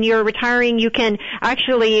time when you're retiring, you can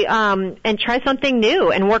actually and try something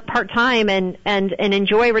new and work part-time and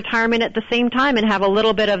enjoy retirement at the same time and have a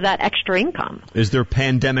little bit of that extra income. Is there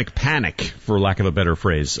pandemic panic, for lack of a better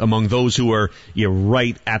phrase, among those who are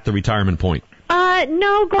right at the retirement point?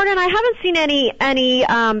 No, Gordon, I haven't seen any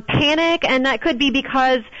panic, and that could be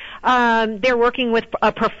because they're working with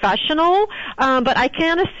a professional, but I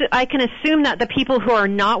can assume that the people who are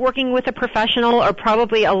not working with a professional are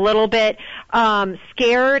probably a little bit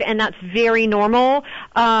scared, and that's very normal.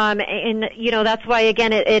 And that's why,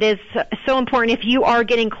 again, it is so important, if you are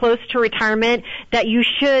getting close to retirement, that you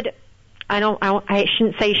should I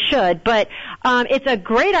shouldn't say should, but it's a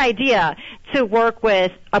great idea to work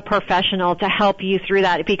with a professional to help you through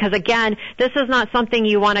that, because again, this is not something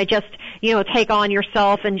you want to just, take on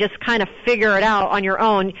yourself and just kind of figure it out on your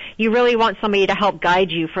own. You really want somebody to help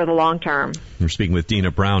guide you for the long term. We're speaking with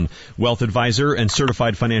Dina Brown, wealth advisor and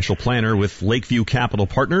certified financial planner with Lakeview Capital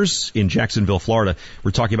Partners in Jacksonville, Florida.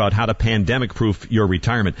 We're talking about how to pandemic-proof your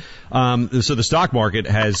retirement. So the stock market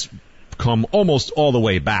has come almost all the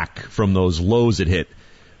way back from those lows it hit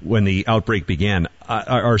when the outbreak began.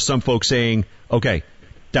 Are some folks saying, okay,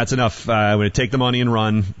 that's enough, I'm going to take the money and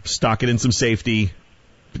run, stock it in some safety,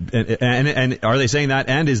 and are they saying that,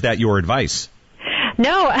 and is that your advice?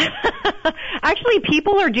 No, actually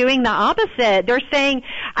people are doing the opposite. They're saying,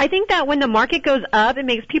 I think that when the market goes up, it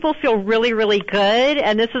makes people feel really, really good,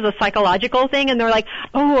 and this is a psychological thing, and they're like,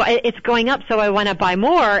 oh, it's going up, so I want to buy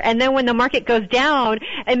more. And then when the market goes down,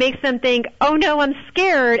 it makes them think, oh no, I'm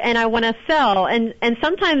scared, and I want to sell. And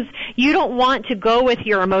sometimes you don't want to go with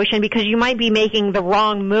your emotion because you might be making the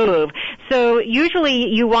wrong move. So usually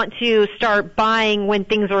you want to start buying when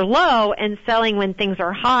things are low and selling when things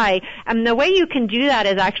are high. And the way you can do that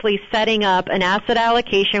is actually setting up an asset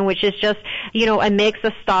allocation, which is just, a mix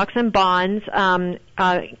of stocks and bonds,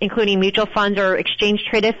 including mutual funds or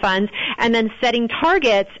exchange-traded funds, and then setting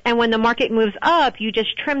targets. And when the market moves up, you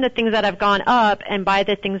just trim the things that have gone up and buy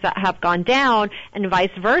the things that have gone down, and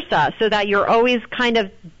vice versa, so that you're always kind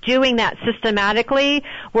of doing that systematically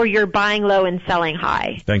where you're buying low and selling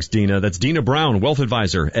high. Thanks, Dina. That's Dina Brown, wealth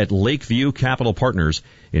advisor at Lakeview Capital Partners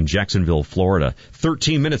in Jacksonville, Florida.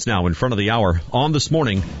 13 minutes now in front of the hour on This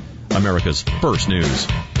Morning, America's First News.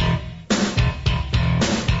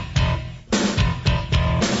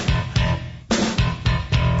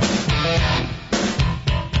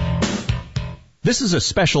 This is a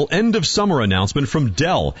special end-of-summer announcement from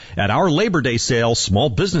Dell. At our Labor Day sale, small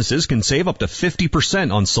businesses can save up to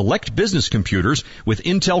 50% on select business computers with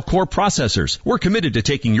Intel Core processors. We're committed to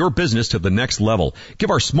taking your business to the next level. Give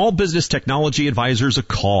our small business technology advisors a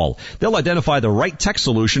call. They'll identify the right tech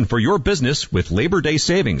solution for your business with Labor Day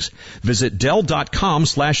savings. Visit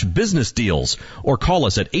Dell.com/business deals or call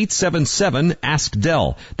us at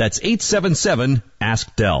 877-ASK-DELL. That's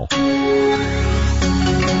 877-ASK-DELL.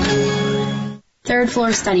 Third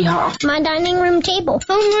floor study hall. My dining room table.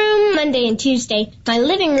 Homeroom Monday and Tuesday. My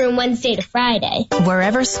living room Wednesday to Friday.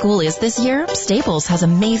 Wherever school is this year, Staples has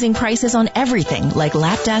amazing prices on everything like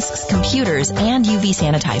lap desks, computers, and UV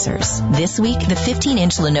sanitizers. This week, the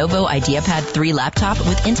 15-inch Lenovo IdeaPad 3 laptop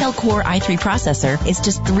with Intel Core i3 processor is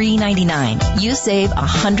just $399. You save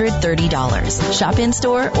 $130. Shop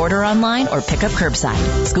in-store, order online, or pick up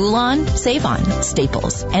curbside. School on, save on.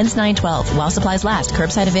 Staples. Ends 9/12. While supplies last.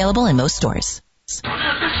 Curbside available in most stores.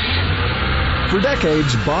 For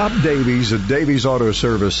decades, Bob Davies at Davies Auto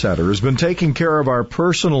Service Center has been taking care of our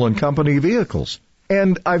personal and company vehicles.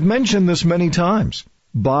 And I've mentioned this many times.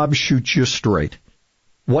 Bob shoots you straight.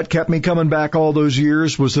 What kept me coming back all those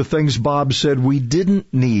years was the things Bob said we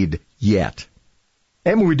didn't need yet.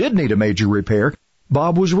 And when we did need a major repair,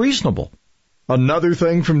 Bob was reasonable. Another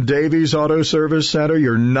thing from Davies Auto Service Center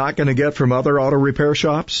you're not going to get from other auto repair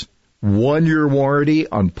shops? 1-year warranty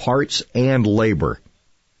on parts and labor.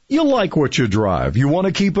 You like what you drive. You want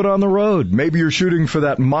to keep it on the road. Maybe you're shooting for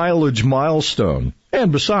that mileage milestone.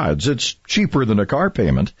 And besides, it's cheaper than a car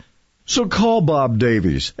payment. So call Bob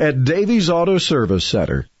Davies at Davies Auto Service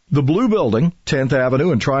Center, the Blue Building, 10th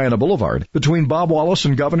Avenue and Triana Boulevard, between Bob Wallace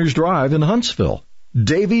and Governor's Drive in Huntsville.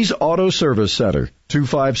 Davies Auto Service Center,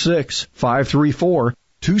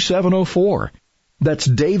 256-534-2704. That's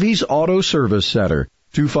Davies Auto Service Center,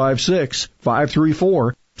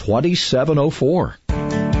 256-534-2704.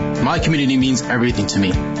 My community means everything to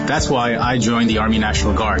me. That's why I joined the Army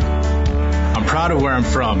National Guard. I'm proud of where I'm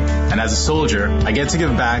from, and as a soldier, I get to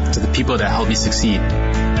give back to the people that help me succeed.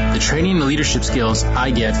 The training and leadership skills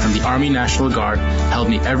I get from the Army National Guard help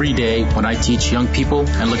me every day when I teach young people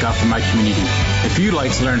and look out for my community. If you'd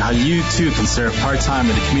like to learn how you too can serve part-time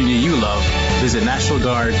in the community you love, visit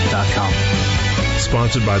nationalguard.com.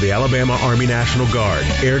 Sponsored by the Alabama Army National Guard.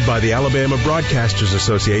 Aired by the Alabama Broadcasters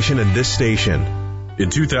Association and this station. In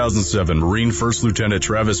 2007, Marine First Lieutenant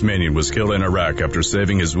Travis Manion was killed in Iraq after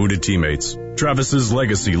saving his wounded teammates. Travis's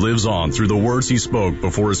legacy lives on through the words he spoke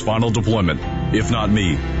before his final deployment. If not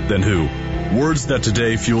me, then who? Words that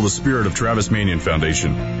today fuel the spirit of Travis Manion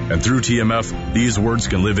Foundation. And through TMF, these words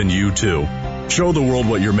can live in you too. Show the world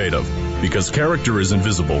what you're made of, because character is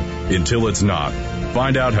invisible until it's not.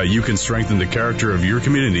 Find out how you can strengthen the character of your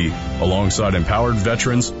community alongside empowered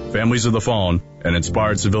veterans, families of the fallen, and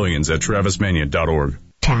inspired civilians at TravisManion.org.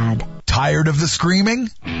 Tad. Tired of the screaming?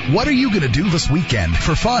 What are you going to do this weekend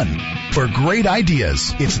for fun? For great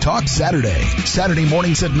ideas, it's Talk Saturday. Saturday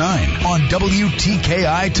mornings at 9 on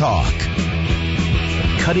WTKI Talk.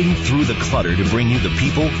 Cutting through the clutter to bring you the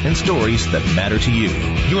people and stories that matter to you.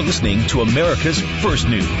 You're listening to America's First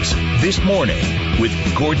News. This Morning with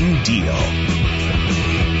Gordon Deal.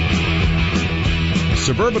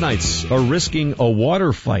 Suburbanites are risking a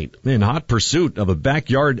water fight in hot pursuit of a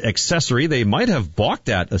backyard accessory they might have balked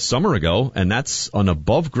at a summer ago, and that's an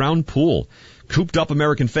above-ground pool. Cooped up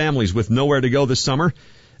American families with nowhere to go this summer,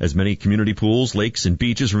 as many community pools, lakes, and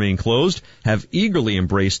beaches remain closed, have eagerly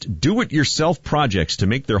embraced do-it-yourself projects to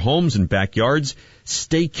make their homes and backyards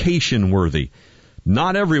staycation-worthy.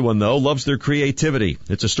 Not everyone, though, loves their creativity.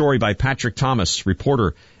 It's a story by Patrick Thomas,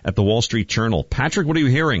 reporter at the Wall Street Journal. Patrick, what are you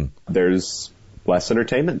hearing? There's less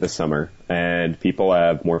entertainment this summer, and people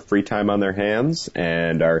have more free time on their hands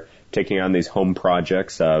and are taking on these home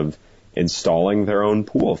projects of installing their own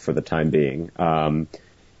pool for the time being.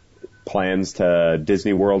 Plans to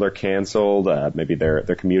Disney World are canceled. Maybe their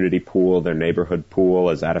community pool, their neighborhood pool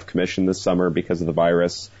is out of commission this summer because of the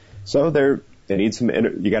virus. So they need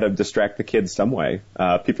you got to distract the kids some way.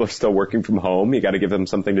 People are still working from home. You got to give them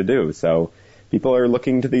something to do. So people are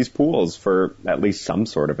looking to these pools for at least some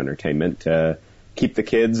sort of entertainment to keep the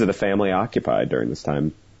kids or the family occupied during this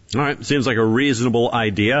time. All right. Seems like a reasonable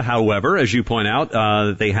idea. However, as you point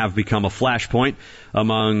out, they have become a flashpoint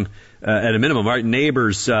among, at a minimum, right,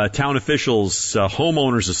 neighbors, town officials,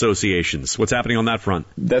 homeowners associations. What's happening on that front?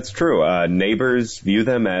 That's true. Neighbors view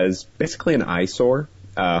them as basically an eyesore.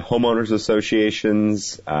 Homeowners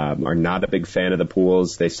associations are not a big fan of the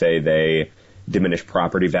pools. They say they diminish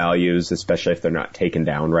property values, especially if they're not taken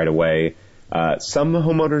down right away. Some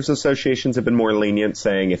homeowners associations have been more lenient,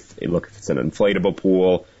 saying if it's an inflatable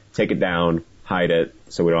pool, take it down, hide it,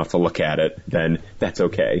 so we don't have to look at it, then that's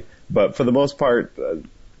okay. But for the most part,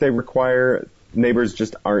 neighbors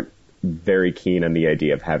just aren't very keen on the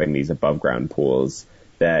idea of having these above ground pools,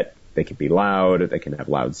 that they can be loud, they can have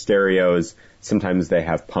loud stereos. Sometimes they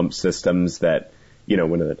have pump systems that,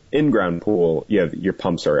 when an in-ground pool, your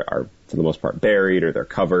pumps are for the most part buried or they're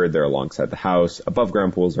covered, they're alongside the house. Above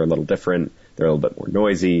ground pools are a little different. They're a little bit more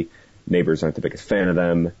noisy. Neighbors aren't the biggest fan of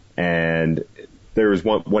them. And there was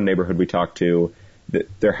one neighborhood we talked to,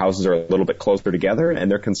 their houses are a little bit closer together,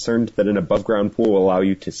 and they're concerned that an above ground pool will allow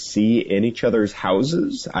you to see in each other's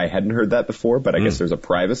houses. I hadn't heard that before, but I guess there's a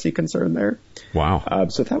privacy concern there. Wow.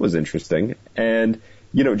 So that was interesting. And,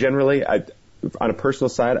 generally, on a personal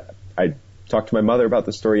side, I talked to my mother about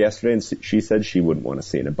the story yesterday, and she said she wouldn't want to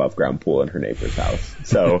see an above ground pool in her neighbor's house.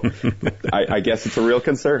 So I guess it's a real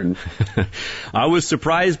concern. I was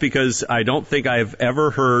surprised because I don't think I've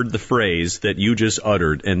ever heard the phrase that you just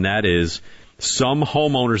uttered, and that is, some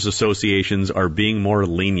homeowners associations are being more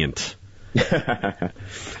lenient.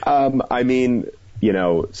 Some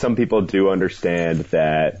people do understand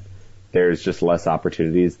that there's just less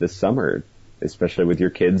opportunities this summer, especially with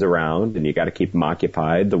your kids around, and you got to keep them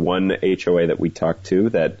occupied. The one HOA that we talked to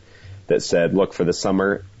that said, look, for the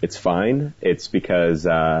summer, it's fine. It's because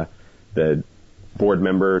the board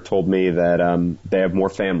member told me that they have more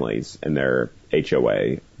families in their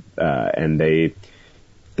HOA, and they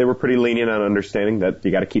were pretty lenient on understanding that you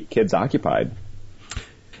got to keep kids occupied.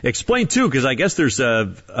 Explain, too, because I guess there's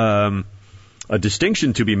a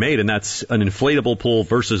distinction to be made, and that's an inflatable pool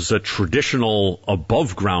versus a traditional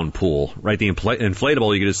above-ground pool, right? The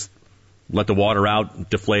inflatable, you can just let the water out,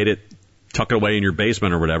 deflate it, tuck it away in your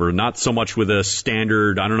basement or whatever. Not so much with a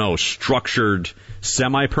standard, structured,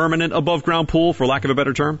 semi-permanent above-ground pool, for lack of a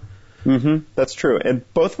better term. Mm-hmm. That's true.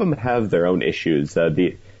 And both of them have their own issues.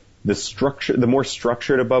 The more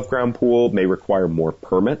structured above-ground pool may require more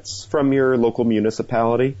permits from your local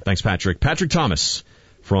municipality. Thanks, Patrick. Patrick Thomas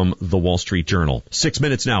from the Wall Street Journal. 6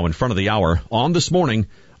 minutes now in front of the hour on This Morning,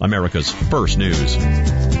 America's First News.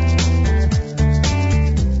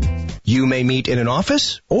 You may meet in an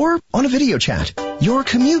office or on a video chat. Your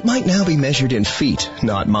commute might now be measured in feet,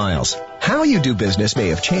 not miles. How you do business may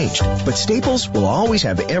have changed, but Staples will always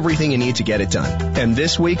have everything you need to get it done. And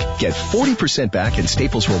this week, get 40% back in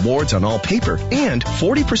Staples rewards on all paper and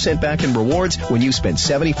 40% back in rewards when you spend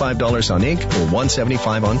 $75 on ink or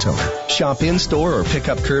 $175 on toner. Shop in-store or pick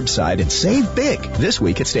up curbside and save big this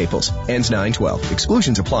week at Staples. Ends 9/12.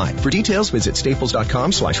 Exclusions apply. For details, visit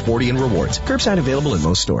staples.com/40 in rewards. Curbside available in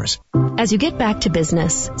most stores. As you get back to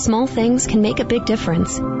business, small things can make a big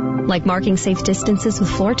difference. Like marking safe distances with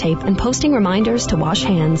floor tape and posting posting reminders to wash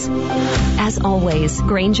hands. As always,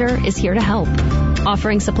 Grainger is here to help,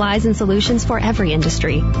 offering supplies and solutions for every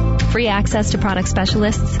industry. Free access to product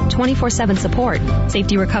specialists, 24/7 support,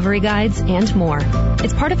 safety recovery guides, and more.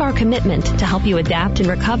 It's part of our commitment to help you adapt and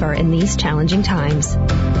recover in these challenging times.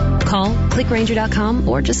 Call, click Grainger.com,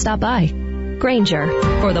 or just stop by. Grainger,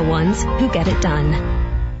 for the ones who get it done.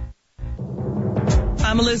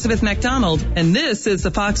 I'm Elizabeth MacDonald, and this is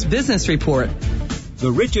the Fox Business Report.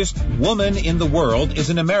 The richest woman in the world is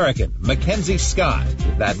an American, Mackenzie Scott.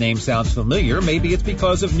 If that name sounds familiar, maybe it's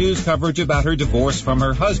because of news coverage about her divorce from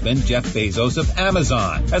her husband, Jeff Bezos of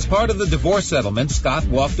Amazon. As part of the divorce settlement, Scott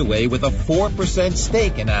walked away with a 4%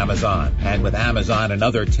 stake in Amazon. And with Amazon and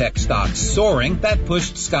other tech stocks soaring, that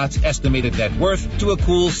pushed Scott's estimated net worth to a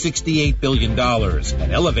cool $68 billion,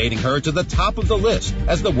 and elevating her to the top of the list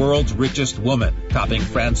as the world's richest woman, topping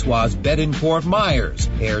Francoise Bettencourt-Myers,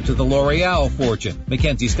 heir to the L'Oreal fortune.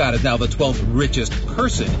 Mackenzie Scott is now the 12th richest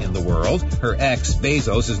person in the world. Her ex,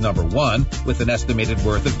 Bezos, is number 1 with an estimated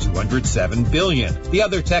worth of $207 billion. The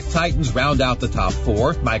other tech titans round out the top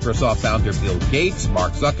 4, Microsoft founder Bill Gates,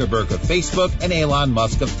 Mark Zuckerberg of Facebook, and Elon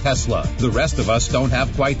Musk of Tesla. The rest of us don't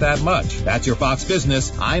have quite that much. That's your Fox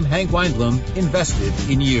Business. I'm Hank Weinblum, invested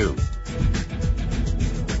in you.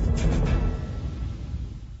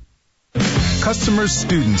 Customers,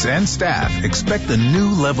 students, and staff expect a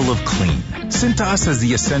new level of clean. Cintas has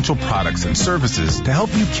the essential products and services to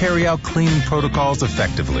help you carry out cleaning protocols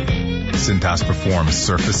effectively. Cintas performs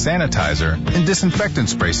surface sanitizer and disinfectant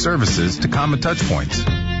spray services to common touch points,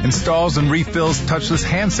 installs and refills touchless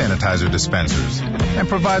hand sanitizer dispensers, and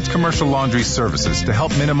provides commercial laundry services to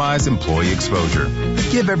help minimize employee exposure.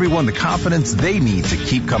 Give everyone the confidence they need to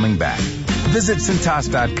keep coming back. Visit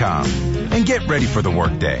Cintas.com and get ready for the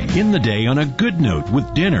workday. In the day on a good note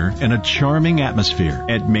with dinner and a charming atmosphere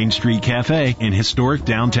at Main Street Cafe in historic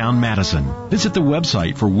downtown Madison. Visit the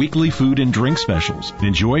website for weekly food and drink specials.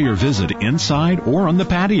 Enjoy your visit inside or on the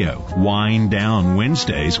patio. Wine Down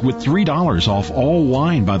Wednesdays with $3 off all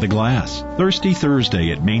wine by the glass. Thirsty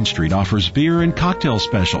Thursday at Main Street offers beer and cocktail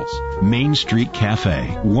specials. Main Street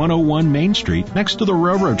Cafe, 101 Main Street, next to the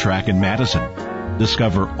railroad track in Madison.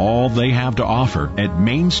 Discover all they have to offer at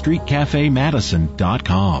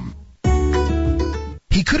MainStreetCafeMadison.com.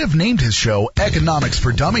 He could have named his show Economics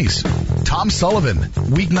for Dummies. Tom Sullivan,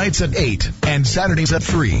 weeknights at 8 and Saturdays at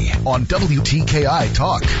 3 on WTKI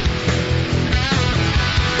Talk.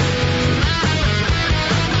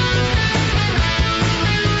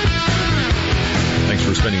 Thanks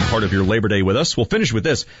for spending part of your Labor Day with us. We'll finish with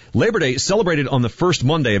this. Labor Day, celebrated on the first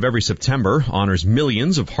Monday of every September, honors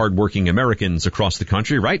millions of hardworking Americans across the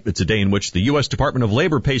country, right? It's a day in which the U.S. Department of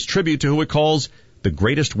Labor pays tribute to who it calls the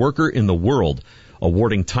greatest worker in the world,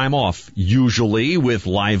 awarding time off, usually with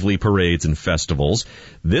lively parades and festivals.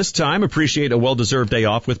 This time, appreciate a well-deserved day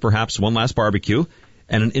off with perhaps one last barbecue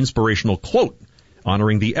and an inspirational quote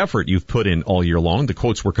honoring the effort you've put in all year long. The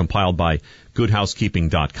quotes were compiled by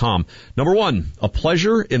goodhousekeeping.com. Number 1, a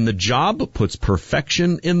pleasure in the job puts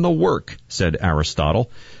perfection in the work, said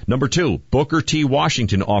Aristotle. Number 2, Booker T.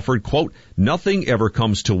 Washington offered, quote, nothing ever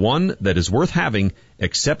comes to one that is worth having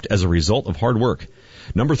except as a result of hard work.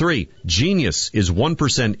 Number 3, genius is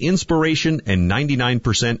 1% inspiration and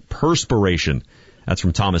 99% perspiration. That's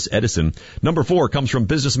from Thomas Edison. Number 4 comes from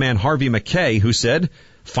businessman Harvey Mackay, who said,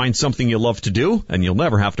 find something you love to do, and you'll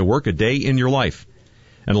never have to work a day in your life.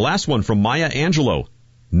 And the last one from Maya Angelou,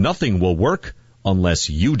 nothing will work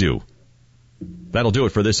unless you do. That'll do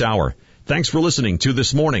it for this hour. Thanks for listening to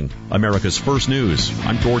This Morning, America's First News.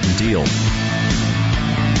 I'm Gordon Deal.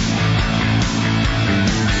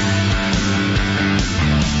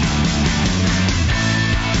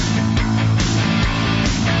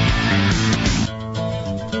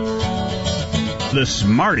 The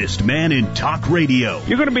smartest man in talk radio.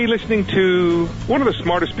 You're going to be listening to one of the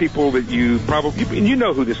smartest people that you probably, and you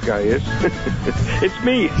know who this guy is. It's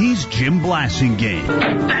me. He's Jim Blasingame.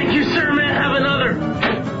 Thank you, sir. May I have another?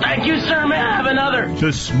 Thank you, sir. May I have another?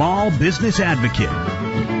 The Small Business Advocate.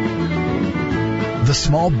 The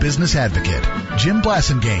Small Business Advocate, Jim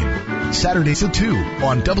Blasingame. Saturdays at 2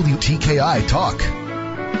 on WTKI Talk.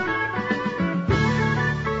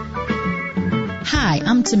 Hi,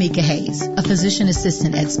 I'm Tamika Hayes, a physician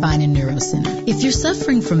assistant at Spine and Neuro Center. If you're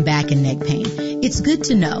suffering from back and neck pain, it's good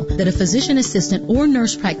to know that a physician assistant or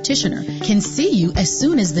nurse practitioner can see you as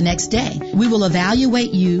soon as the next day. We will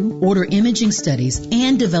evaluate you, order imaging studies,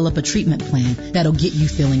 and develop a treatment plan that'll get you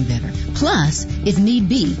feeling better. Plus, if need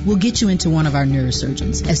be, we'll get you into one of our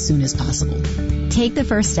neurosurgeons as soon as possible. Take the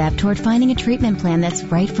first step toward finding a treatment plan that's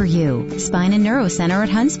right for you. Spine and Neuro Center at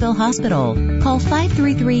Huntsville Hospital. Call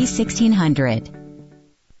 533-1600.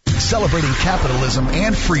 celebrating capitalism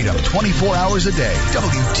and freedom 24 hours a day.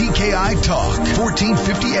 WTKI Talk,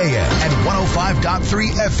 1450 AM and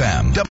 105.3 FM.